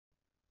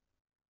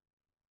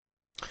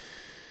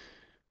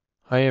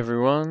Hi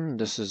everyone,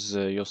 this is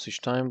Yossi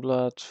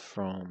Steinblatt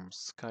from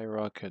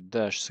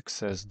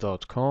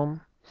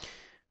skyrocket-success.com.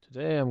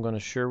 Today I'm going to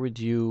share with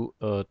you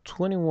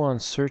 21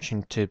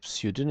 searching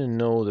tips you didn't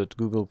know that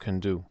Google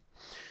can do.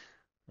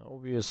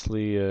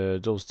 Obviously,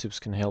 those tips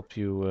can help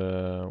you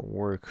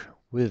work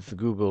with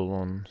Google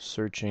on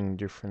searching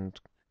different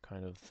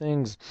kind of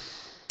things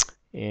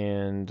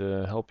and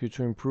help you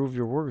to improve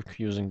your work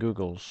using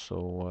Google.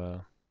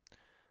 So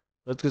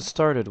let's get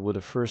started with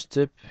the first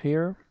tip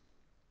here.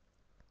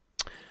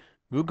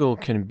 Google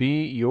can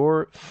be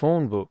your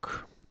phone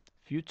book.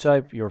 If you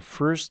type your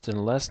first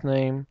and last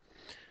name,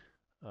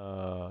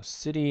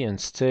 city and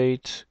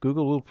state,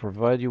 Google will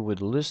provide you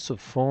with lists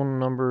of phone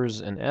numbers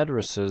and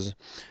addresses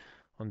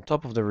on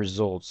top of the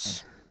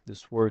results.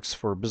 This works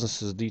for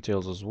businesses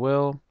details as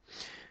well,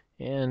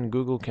 and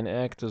Google can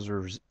act as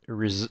a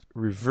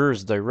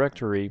reverse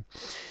directory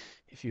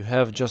if you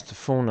have just a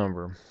phone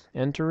number.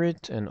 Enter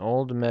it and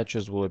all the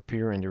matches will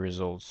appear in the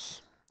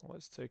results.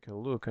 Let's take a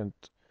look at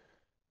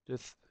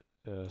this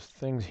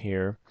thing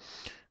here.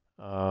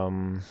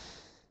 Um,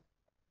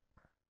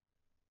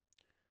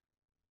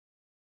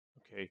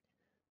 okay,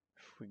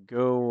 if we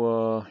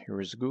go, here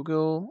is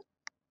Google.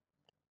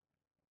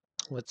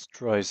 Let's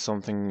try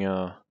something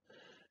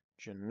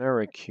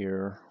generic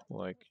here,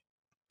 like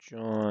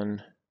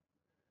John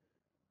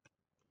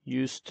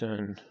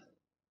Houston.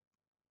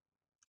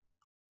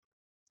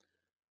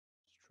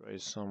 Let's try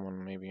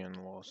someone maybe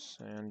in Los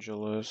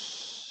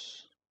Angeles,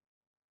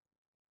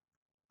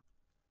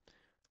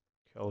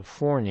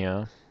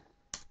 California.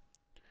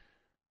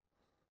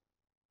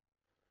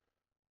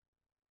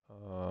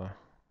 Uh,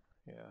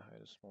 yeah, I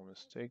had a small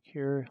mistake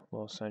here.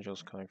 Los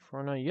Angeles,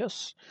 California.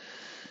 Yes,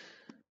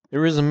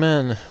 there is a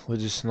man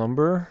with this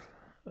number.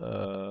 You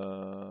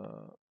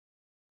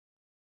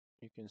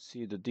can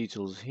see the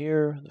details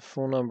here, the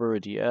phone number,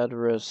 the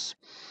address,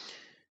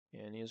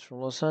 and he is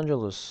from Los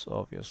Angeles,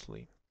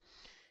 obviously.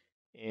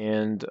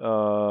 And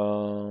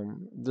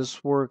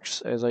this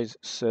works, as I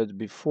said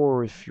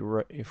before,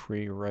 if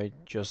we write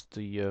just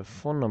the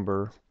phone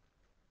number,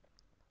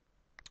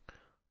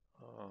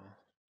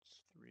 it's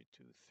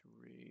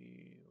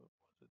 323, what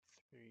was it,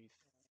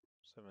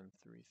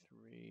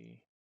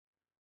 3733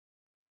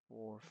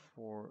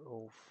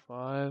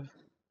 4405,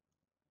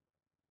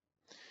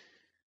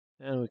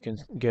 and we can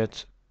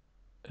get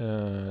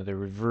the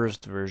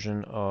reversed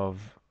version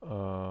of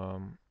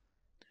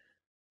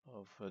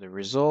the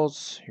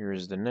results. Here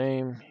is the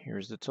name,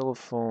 here's the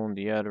telephone,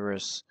 the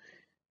address,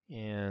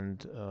 and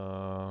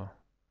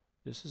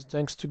this is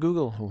thanks to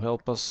Google, who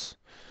help us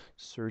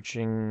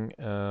searching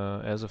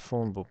as a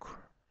phone book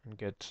and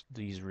get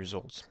these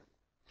results.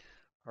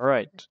 All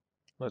right,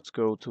 let's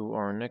go to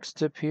our next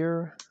tip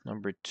here.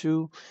 Number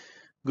 2,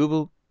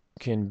 Google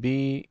can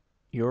be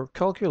your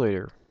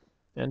calculator.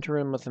 Enter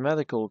a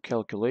mathematical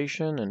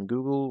calculation and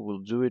Google will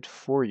do it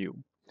for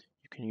you.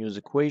 You can use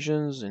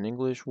equations in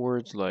English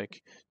words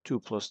like 2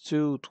 plus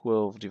 2,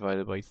 12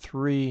 divided by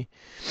 3.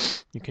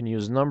 You can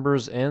use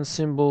numbers and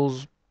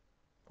symbols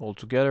all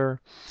together,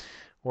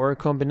 or a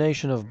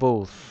combination of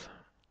both,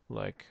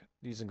 like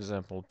this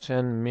example,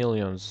 10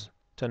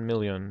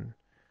 million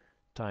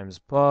times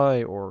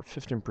pi, or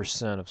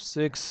 15% of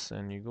 6,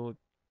 and you'll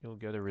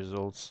get the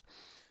results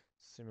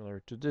similar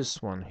to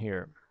this one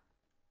here.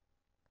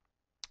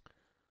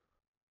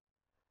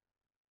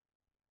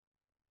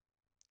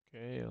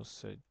 Okay, I'll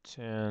say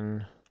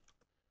 10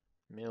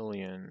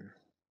 million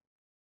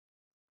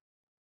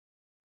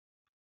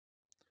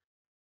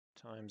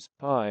times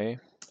pi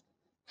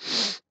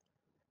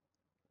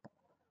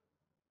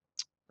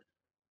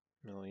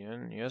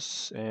million,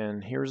 yes,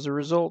 and here's the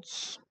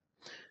results.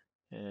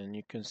 And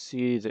you can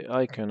see the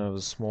icon of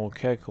a small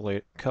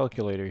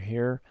calculator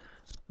here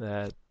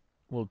that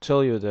will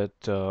tell you that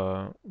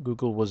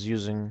Google was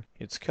using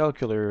its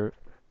calculator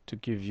to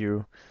give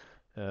you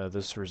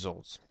this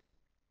results.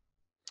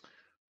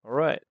 All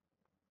right,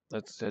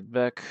 let's head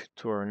back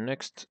to our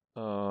next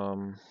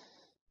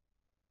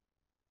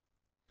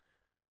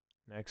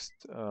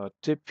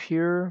tip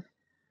here.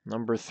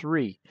 Number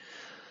 3.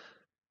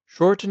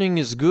 Shortening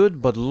is good,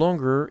 but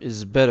longer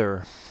is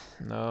better.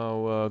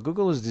 Now,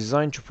 Google is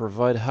designed to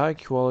provide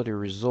high-quality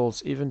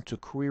results even to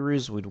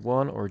queries with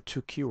 1 or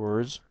 2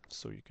 keywords,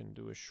 so you can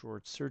do a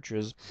short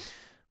searches,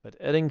 but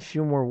adding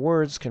few more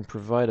words can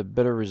provide a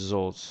better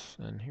results.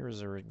 And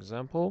here's our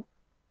example.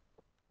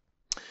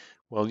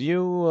 While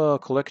you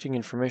collecting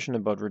information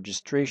about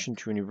registration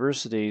to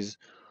universities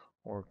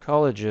or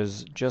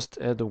colleges, just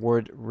add the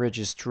word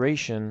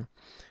registration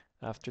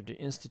after the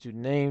institute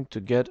name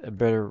to get a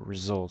better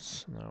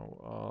results.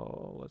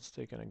 Now let's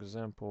take an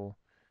example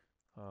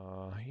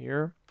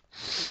here.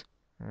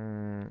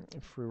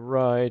 If we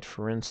write,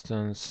 for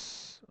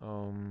instance,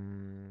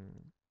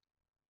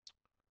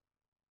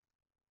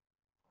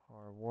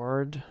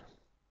 Harvard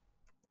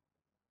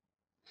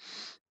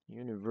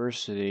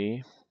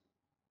University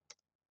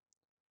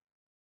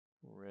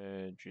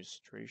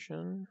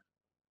registration.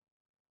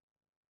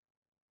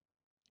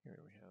 Here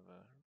we have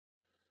a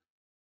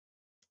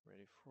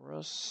ready for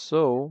us.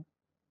 So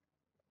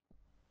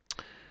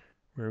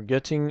we're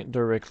getting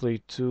directly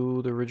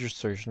to the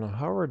registration of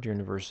Howard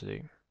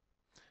University.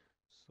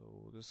 So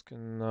this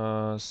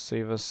can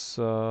save us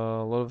a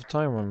lot of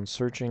time on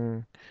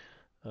searching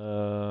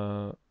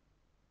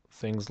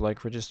things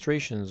like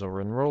registrations or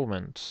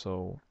enrollment.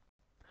 So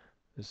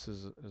this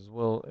is as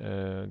well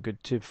a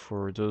good tip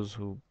for those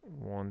who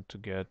want to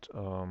get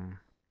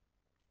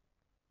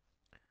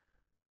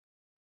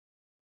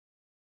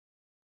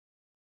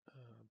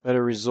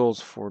better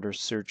results for their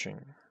searching.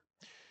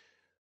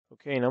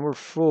 Okay, number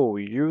 4,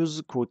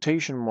 use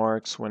quotation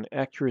marks when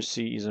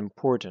accuracy is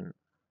important.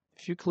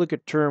 If you click a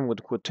term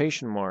with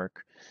quotation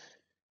mark,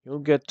 you'll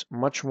get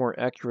much more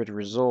accurate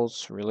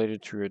results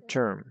related to your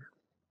term.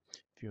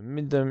 If you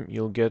omit them,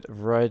 you'll get a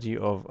variety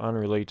of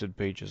unrelated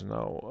pages.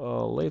 Now,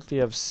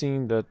 lately I've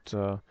seen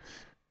that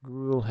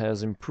Google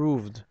has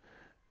improved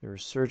their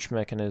search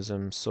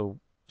mechanism so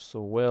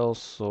well,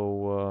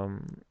 so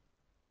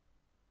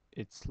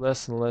it's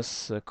less and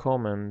less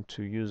common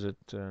to use it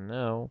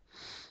now.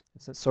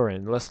 Sorry,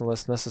 less and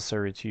less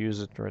necessary to use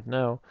it right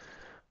now.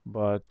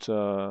 But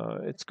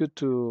it's good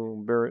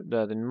to bear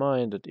that in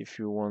mind, that if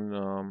you want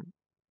an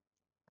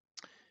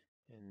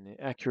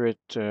accurate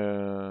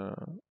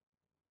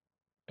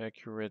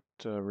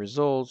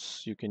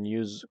results, you can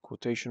use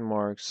quotation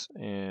marks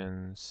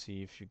and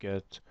see if you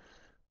get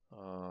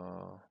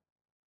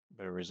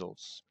better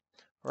results.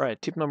 All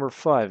right, tip number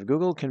 5,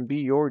 Google can be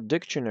your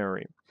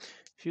dictionary.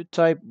 If you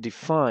type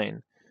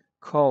define,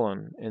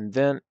 colon, and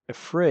then a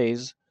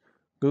phrase,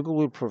 Google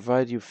will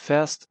provide you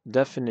fast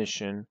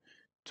definition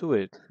to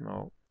it.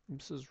 Now,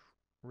 this is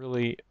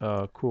really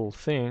a cool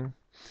thing.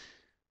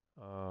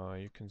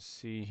 You can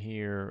see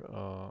here,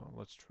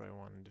 let's try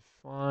one,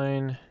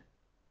 define,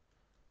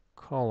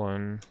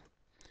 colon,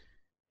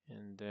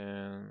 and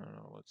then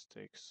let's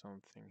take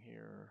something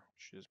here,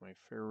 which is my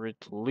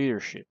favorite,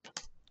 leadership.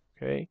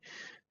 Okay,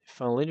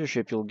 define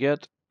leadership, you'll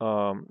get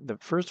the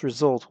first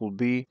result will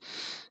be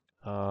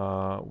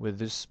with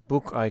this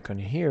book icon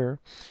here,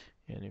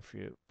 and if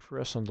you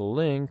press on the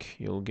link,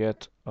 you'll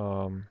get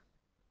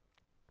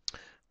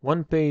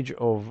one page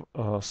of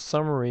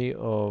summary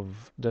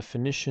of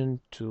definition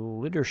to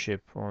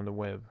leadership on the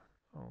web.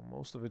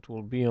 Most of it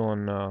will be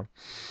on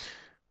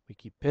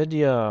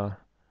Wikipedia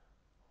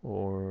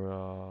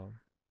or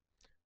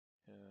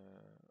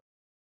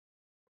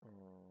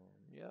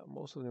yeah,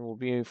 most of them will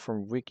be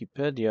from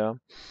Wikipedia,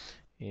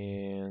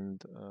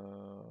 and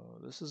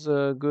this is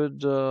a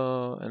good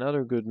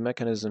another good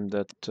mechanism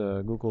that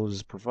Google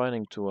is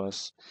providing to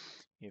us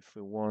if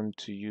we want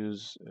to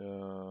use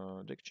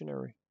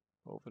dictionary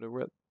over the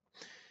web.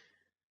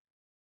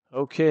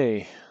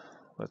 Okay,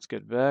 let's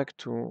get back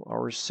to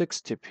our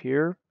 6th tip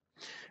here.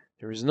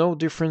 There is no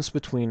difference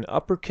between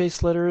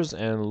uppercase letters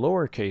and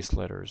lowercase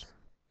letters.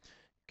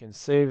 You can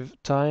save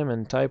time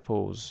and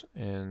typos,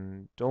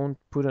 and don't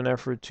put an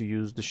effort to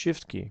use the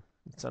shift key.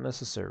 It's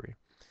unnecessary.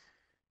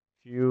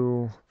 If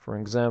you, for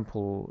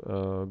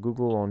example,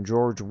 Google on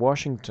George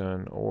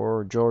Washington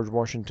or George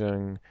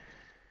Washington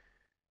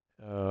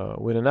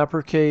with an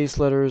uppercase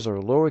letters or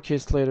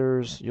lowercase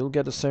letters, you'll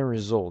get the same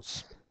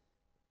results.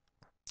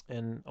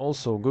 And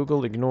also,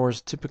 Google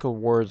ignores typical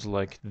words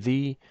like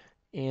the,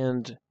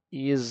 and,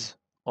 is,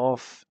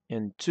 of,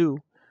 and to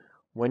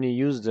when you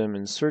use them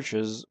in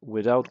searches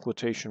without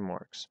quotation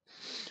marks.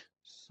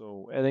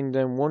 So adding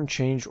them won't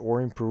change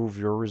or improve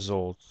your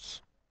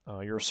results,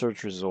 your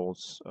search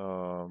results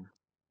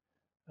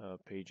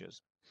pages.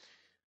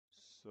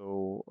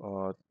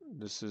 So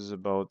this is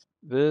about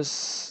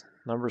this.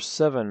 Number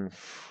 7,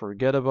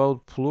 forget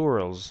about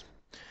plurals.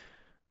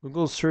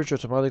 Google search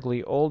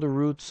automatically all the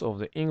roots of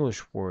the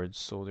English words,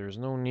 so there's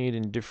no need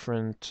in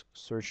different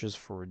searches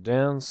for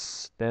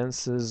dance,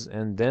 dances,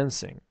 and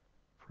dancing,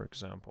 for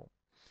example.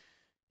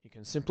 You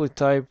can simply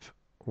type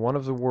one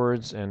of the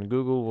words and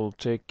Google will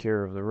take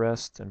care of the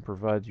rest and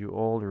provide you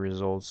all the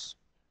results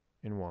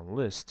in one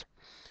list.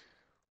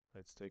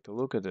 Let's take a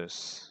look at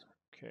this.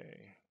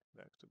 Okay,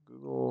 back to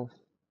Google.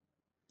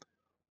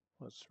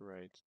 Let's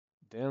write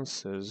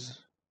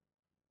dances.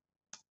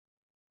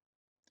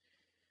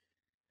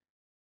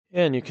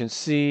 And you can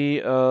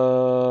see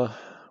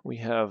we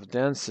have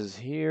dances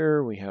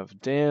here, we have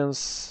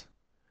dance,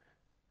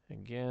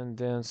 again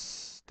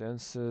dance,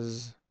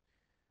 dances.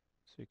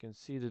 So you can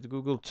see that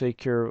Google take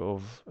care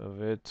of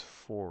it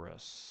for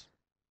us.